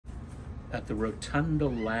at the Rotunda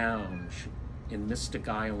Lounge in Mystic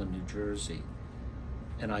Island, New Jersey.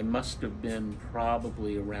 And I must have been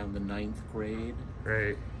probably around the 9th grade.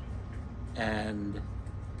 Right. And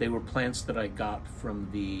they were plants that I got from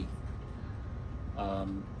the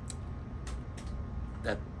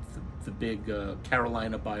big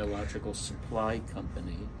Carolina Biological Supply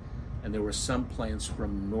Company. And there were some plants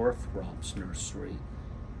from Northrop's nursery,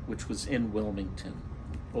 which was in Wilmington.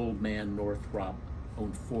 Old man Northrop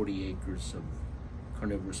owned 40 acres of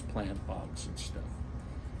carnivorous plant bogs and stuff.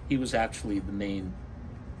 He was actually the main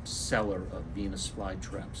seller of Venus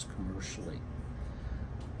flytraps commercially.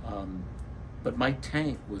 But my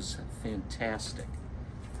tank was fantastic,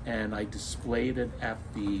 and I displayed it at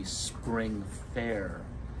the spring fair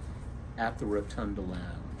at the Rotunda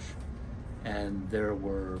Lounge, and there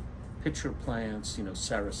were pitcher plants, you know,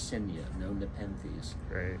 Sarracenia, no Nepenthes,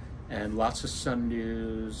 Right. and lots of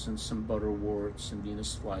sundews and some butterworts and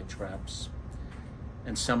Venus flytraps,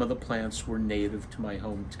 and some of the plants were native to my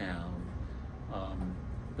hometown,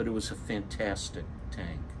 but it was a fantastic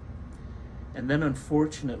tank. And then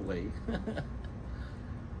unfortunately,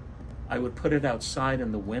 I would put it outside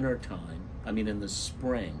in the winter time, in the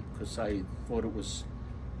spring, because I thought it was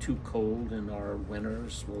too cold in our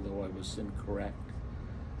winters, although I was incorrect.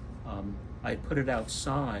 I put it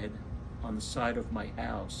outside on the side of my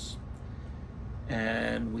house,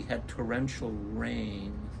 and we had torrential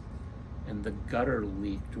rain, and the gutter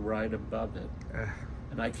leaked right above it.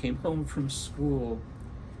 And I came home from school,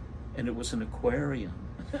 and it was an aquarium.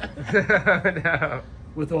 No.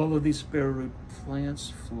 With all of these bare root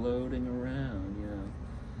plants floating around, yeah.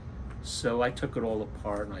 So I took it all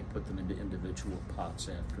apart and I put them into individual pots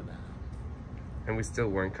after that. And we still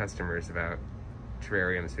warn customers about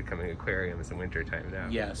terrariums becoming aquariums in wintertime now.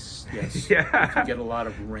 Yes. Yeah. If you get a lot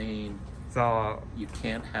of rain, It's all, you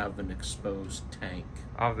can't have an exposed tank.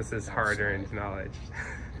 all this is hard-earned knowledge.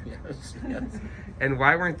 Yes. And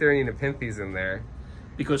why weren't there any Nepenthes in there?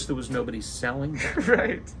 Because there was nobody selling them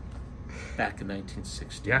Right. back in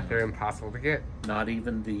 1960. Yeah, they're impossible to get. Not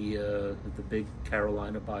even the big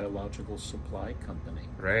Carolina Biological Supply Company.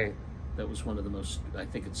 Right. That was one of the most, I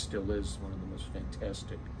think it still is, one of the most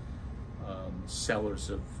fantastic sellers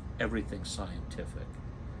of everything scientific,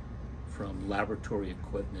 from laboratory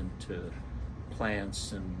equipment to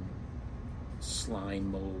plants and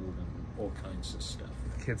slime mold and all kinds of stuff.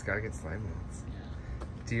 Kids gotta get slime molds. Yeah.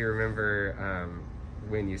 Do you remember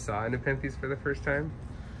when you saw a Nepenthes for the first time?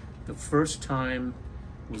 The first time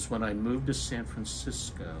was when I moved to San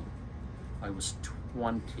Francisco. I was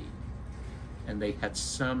 20, and they had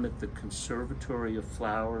some at the Conservatory of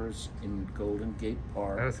Flowers in Golden Gate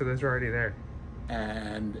Park. Oh, so those were already there.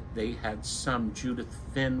 And they had some, Judith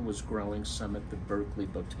Finn was growing some at the Berkeley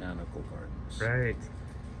Botanical Gardens. Right.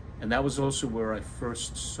 And that was also where I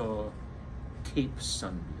first saw Cape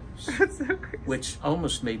Sundews. That's so crazy. Which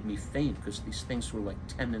almost made me faint, because these things were like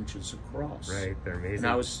 10 inches across. Right, they're amazing. And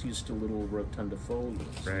I was used to little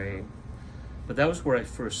rotundifolia. Right. But that was where I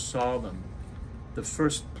first saw them. The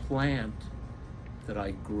first plant that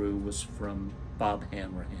I grew was from Bob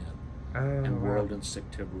Hanrahan and wow. World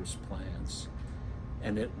Insectivorous Plants.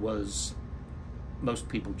 And it was, most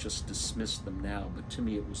people just dismiss them now, but to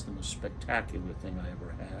me it was the most spectacular thing I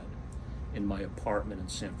ever had in my apartment in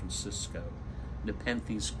San Francisco.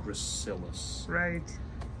 Nepenthes gracilis. Right.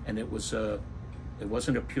 And it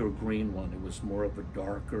wasn't a pure green one, it was more of a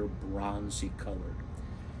darker bronzy colored.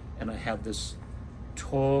 And I had this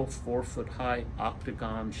tall 4-foot-high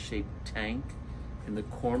octagon-shaped tank in the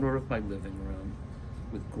corner of my living room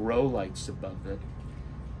with grow lights above it.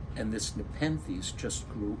 And this Nepenthes just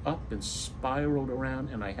grew up and spiraled around,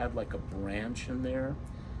 and I had like a branch in there,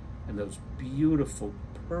 and those beautiful,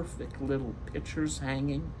 perfect little pictures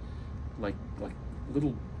hanging, like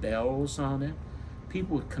little bells on it.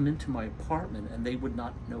 People would come into my apartment and they would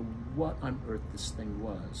not know what on earth this thing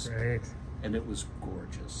was. Right. And it was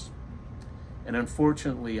gorgeous. And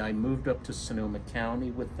unfortunately, I moved up to Sonoma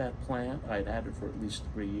County with that plant. I'd had it for at least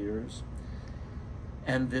 3 years.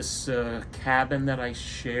 And this cabin that I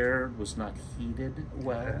shared was not heated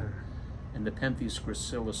well. And the Nepenthes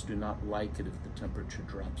gracilis do not like it if the temperature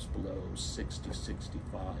drops below 60,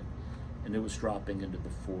 65. And it was dropping into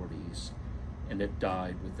the 40s. And it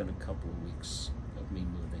died within a couple of weeks of me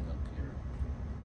moving up